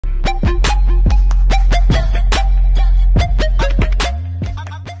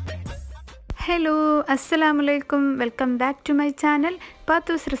Hello അസ്സലാമലൈക്കും welcome back to my channel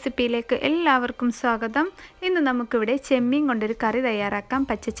Pathu's റെസിപ്പിയിലേക്ക് എല്ലാവർക്കും സ്വാഗതം. ഇന്ന് നമുക്കിവിടെ ചെമ്മീൻ കൊണ്ടൊരു കറി തയ്യാറാക്കാം.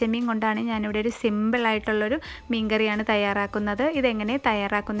 പച്ച ചെമ്മീൻ കൊണ്ടാണ് ഞാനിവിടെ ഒരു സിമ്പിളായിട്ടുള്ളൊരു മീൻ കറിയാണ് തയ്യാറാക്കുന്നത്. ഇതെങ്ങനെ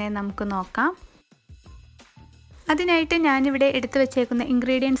തയ്യാറാക്കുന്നതെന്ന് നമുക്ക് നോക്കാം. അതിനായിട്ട് ഞാനിവിടെ എടുത്തു വെച്ചേക്കുന്ന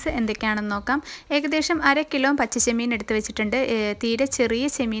ഇൻഗ്രീഡിയൻസ് എന്തൊക്കെയാണെന്ന് നോക്കാം. ഏകദേശം 1/2 കിലോ പച്ച ചെമ്മീൻ എടുത്തു വെച്ചിട്ടുണ്ട്. തീരെ ചെറിയ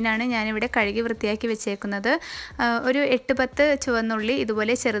ചെമ്മീനാണ് ഞാനിവിടെ കഴുകി വൃത്തിയാക്കി വെച്ചേക്കുന്നത്. ഒരു 8-10 ചുവന്നുള്ളി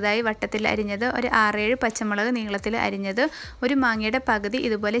ഇതുപോലെ ചെറുതായി വട്ടത്തിൽ അരിഞ്ഞത്, ഒരു 6-7 പച്ചമുളക് നീളത്തിൽ അരിഞ്ഞത്, ഒരു മാങ്ങയുടെ പകുതി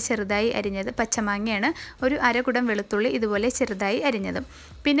ഇതുപോലെ ചെറുതായി അരിഞ്ഞത്, പച്ചമാങ്ങയാണ്, ഒരു 1/2 കുടം വെളുത്തുള്ളി ഇതുപോലെ ചെറുതായി അരിഞ്ഞതും,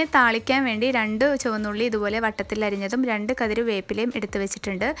 പിന്നെ താളിക്കാൻ വേണ്ടി 2 ചുവന്നുള്ളി ഇതുപോലെ വട്ടത്തിൽ അരിഞ്ഞതും, 2 കതിര് വേപ്പിലയും എടുത്തു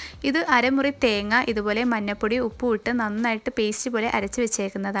വെച്ചിട്ടുണ്ട്. ഇത് 1/2 മുറി തേങ്ങ ഇതുപോലെ മഞ്ഞപ്പൊടി ഉപ്പ് ഇട്ട് നന്നായിട്ട് പേസ്റ്റ് പോലെ അരച്ച്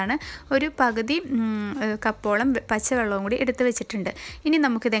വെച്ചേക്കുന്നതാണ്. ഒരു പകുതി കപ്പോളം പച്ചവെള്ളവും കൂടി എടുത്ത് വെച്ചിട്ടുണ്ട്. ഇനി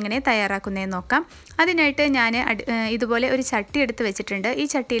നമുക്കിതെങ്ങനെ തയ്യാറാക്കുന്നതെന്ന് നോക്കാം. അതിനായിട്ട് ഞാൻ ഇതുപോലെ ഒരു ചട്ടി എടുത്ത് വെച്ചിട്ടുണ്ട്. ഈ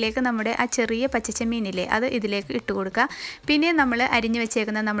ചട്ടിയിലേക്ക് നമ്മുടെ ആ ചെറിയ പച്ചച്ചെമ്മീനില്ലേ അത് ഇതിലേക്ക് ഇട്ട് കൊടുക്കുക. പിന്നെ നമ്മൾ അരിഞ്ഞു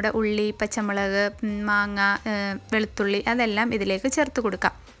വെച്ചേക്കുന്ന നമ്മുടെ ഉള്ളി, പച്ചമുളക്, മാങ്ങ, വെളുത്തുള്ളി അതെല്ലാം ഇതിലേക്ക് ചേർത്ത്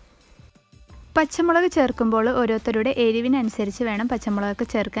കൊടുക്കാം. പച്ചമുളക് ചേർക്കുമ്പോൾ ഓരോരുത്തരുടെ എരിവിനനുസരിച്ച് വേണം പച്ചമുളക്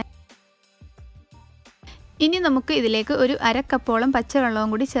ചേർക്കാൻ. ഇനി നമുക്ക് ഇതിലേക്ക് ഒരു 1/2 കപ്പോളം പച്ചവെള്ളവും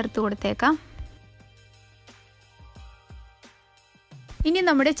കൂടി ചേർത്ത് കൊടുത്തേക്കാം. ഇനി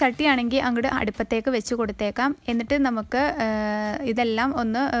നമ്മുടെ ചട്ടിയാണെങ്കിൽ അങ്ങോട്ട് അടുപ്പത്തേക്ക് വെച്ച് കൊടുത്തേക്കാം. എന്നിട്ട് നമുക്ക് ഇതെല്ലാം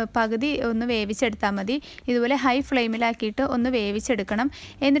പകുതി വേവിച്ചെടുത്താൽ മതി. ഇതുപോലെ ഹൈ ഫ്ലെയിമിലാക്കിയിട്ട് ഒന്ന് വേവിച്ചെടുക്കണം.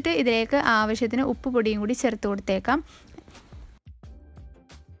 എന്നിട്ട് ഇതിലേക്ക് ആവശ്യത്തിന് ഉപ്പ് പൊടിയും കൂടി ചേർത്ത് കൊടുത്തേക്കാം.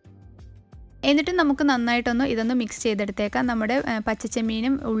 എന്നിട്ട് നമുക്ക് നന്നായിട്ടൊന്ന് ഇതൊന്ന് മിക്സ് ചെയ്തെടുത്തേക്കാം. നമ്മുടെ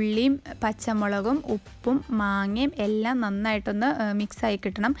പച്ചച്ചെമ്മീനും ഉള്ളിയും പച്ചമുളകും ഉപ്പും മാങ്ങയും എല്ലാം നന്നായിട്ടൊന്ന് മിക്സായി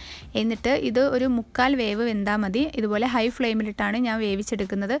കിട്ടണം. എന്നിട്ട് ഇത് ഒരു 1/4 വേവ് വെന്താൽ മതി. ഇതുപോലെ ഹൈ ഫ്ലെയിമിലിട്ടാണ് ഞാൻ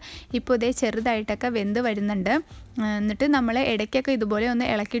വേവിച്ചെടുക്കുന്നത്. ഇപ്പോൾ ഇതേ ചെറുതായിട്ടൊക്കെ വെന്ത് വരുന്നുണ്ട്. എന്നിട്ട് നമ്മൾ ഇടയ്ക്കൊക്കെ ഇതുപോലെ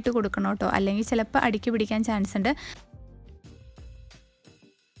ഒന്ന് ഇളക്കിയിട്ട് കൊടുക്കണം കേട്ടോ, അല്ലെങ്കിൽ ചിലപ്പോൾ അടിക്ക് പിടിക്കാൻ ചാൻസ് ഉണ്ട്.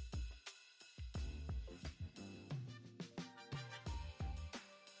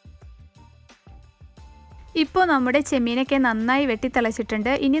 ഇപ്പോൾ നമ്മുടെ ചെമ്മീനൊക്കെ നന്നായി വെട്ടിത്തിളച്ചിട്ടുണ്ട്.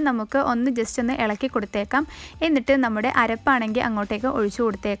 ഇനി നമുക്ക് ജസ്റ്റ് ഒന്ന് ഇളക്കി കൊടുത്തേക്കാം. എന്നിട്ട് നമ്മുടെ അരപ്പാണെങ്കിൽ അങ്ങോട്ടേക്ക് ഒഴിച്ചു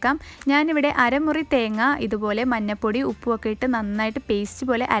കൊടുത്തേക്കാം. ഞാനിവിടെ 1/2 മുറി തേങ്ങ ഇതുപോലെ മഞ്ഞപ്പൊടി ഉപ്പുമൊക്കെ ഇട്ട് നന്നായിട്ട് പേസ്റ്റ്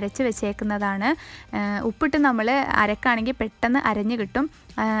പോലെ അരച്ച് വെച്ചേക്കുന്നതാണ്. ഉപ്പിട്ട് നമ്മൾ അരക്കാണെങ്കിൽ പെട്ടെന്ന് അരഞ്ഞ് കിട്ടും.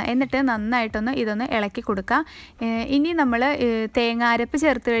 എന്നിട്ട് നന്നായിട്ടൊന്ന് ഇതൊന്ന് ഇളക്കി കൊടുക്കാം. ഇനി നമ്മൾ തേങ്ങ അരപ്പ്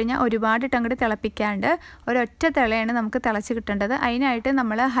ചേർത്ത് കഴിഞ്ഞാൽ ഒരുപാടിട്ട് അങ്ങോട്ട് തിളപ്പിക്കാണ്ട് ഒരൊറ്റ തിളയാണ് നമുക്ക് തിളച്ച് കിട്ടേണ്ടത്. അതിനായിട്ട്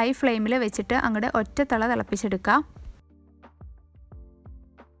നമ്മൾ ഹൈ ഫ്ലെയിമിൽ വെച്ചിട്ട് അങ്ങോട്ട് ഒറ്റ തിള തിളപ്പിച്ചെടുക്കാം.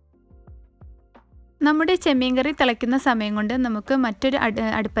 നമ്മുടെ ചെമ്മീൻ കറി തിളയ്ക്കുന്ന സമയം കൊണ്ട് നമുക്ക് മറ്റൊരു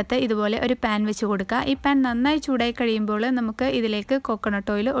അടുപ്പത്ത് ഇതുപോലെ ഒരു പാൻ വെച്ച് കൊടുക്കാം. ഈ പാൻ നന്നായി ചൂടായി കഴിയുമ്പോൾ നമുക്ക് ഇതിലേക്ക്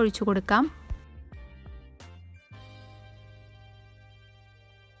കോക്കനട്ട് ഓയിൽ ഒഴിച്ചു കൊടുക്കാം.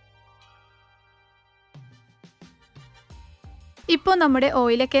 ഇപ്പോൾ നമ്മുടെ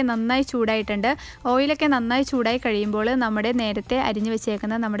ഓയിലൊക്കെ നന്നായി ചൂടായിട്ടുണ്ട്. ഓയിലൊക്കെ നന്നായി ചൂടായി കഴിയുമ്പോൾ നമ്മുടെ നേരത്തെ അരിഞ്ഞു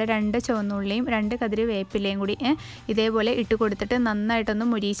വെച്ചേക്കുന്ന നമ്മുടെ 2 ചുവന്നുള്ളിയും 2 കതിര് വേപ്പിലയും കൂടി ഇതേപോലെ ഇട്ട് കൊടുത്തിട്ട് നന്നായിട്ടൊന്ന്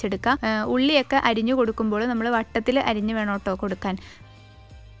മുരിയിച്ചെടുക്കാം. ഉള്ളിയൊക്കെ അരിഞ്ഞു കൊടുക്കുമ്പോൾ നമ്മൾ വട്ടത്തിൽ അരിഞ്ഞു വേണം കേട്ടോ കൊടുക്കാൻ.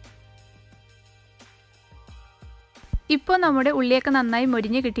 ഇപ്പോൾ നമ്മുടെ ഉള്ളിയൊക്കെ നന്നായി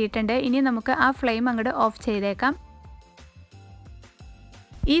മുരിഞ്ഞ് കിട്ടിയിട്ടുണ്ട്. ഇനി നമുക്ക് ആ ഫ്ലെയിം അങ്ങോട്ട് ഓഫ് ചെയ്തേക്കാം.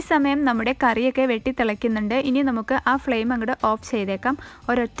 ഈ സമയം നമ്മുടെ കറിയൊക്കെ വെട്ടി തിളയ്ക്കുന്നുണ്ട്. ഇനി നമുക്ക് ആ ഫ്ലെയിം അങ്ങോട്ട് ഓഫ് ചെയ്തേക്കാം.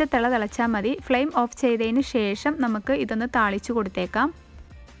 ഒരൊറ്റ തിള തിളച്ചാൽ മതി. ഫ്ലെയിം ഓഫ് ചെയ്തതിന് ശേഷം നമുക്ക് ഇതൊന്ന് താളിച്ചു കൊടുത്തേക്കാം.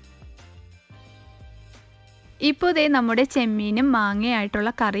 ഇപ്പോൾ ദേ നമ്മുടെ ചെമ്മീനും മാങ്ങയായിട്ടുള്ള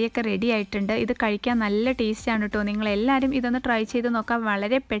കറിയൊക്കെ റെഡി ആയിട്ടുണ്ട്. ഇത് കഴിക്കാൻ നല്ല ടേസ്റ്റാണ് കേട്ടോ. നിങ്ങളെല്ലാവരും ഇതൊന്ന് ട്രൈ ചെയ്ത് നോക്കാം.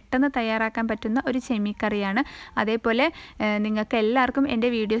 വളരെ പെട്ടെന്ന് തയ്യാറാക്കാൻ പറ്റുന്ന ഒരു ചെമ്മീൻ കറിയാണ്. അതേപോലെ നിങ്ങൾക്ക് എല്ലാവർക്കും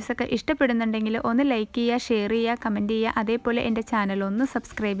എൻ്റെ വീഡിയോസൊക്കെ ഇഷ്ടപ്പെടുന്നുണ്ടെങ്കിൽ ഒന്ന് ലൈക്ക് ചെയ്യുക, ഷെയർ ചെയ്യുക, കമൻറ്റ് ചെയ്യുക. അതേപോലെ എൻ്റെ ചാനൽ ഒന്ന്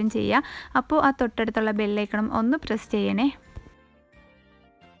സബ്സ്ക്രൈബും ചെയ്യുക. അപ്പോൾ ആ തൊട്ടടുത്തുള്ള ബെല്ലൈക്കണം ഒന്ന് പ്രസ് ചെയ്യണേ.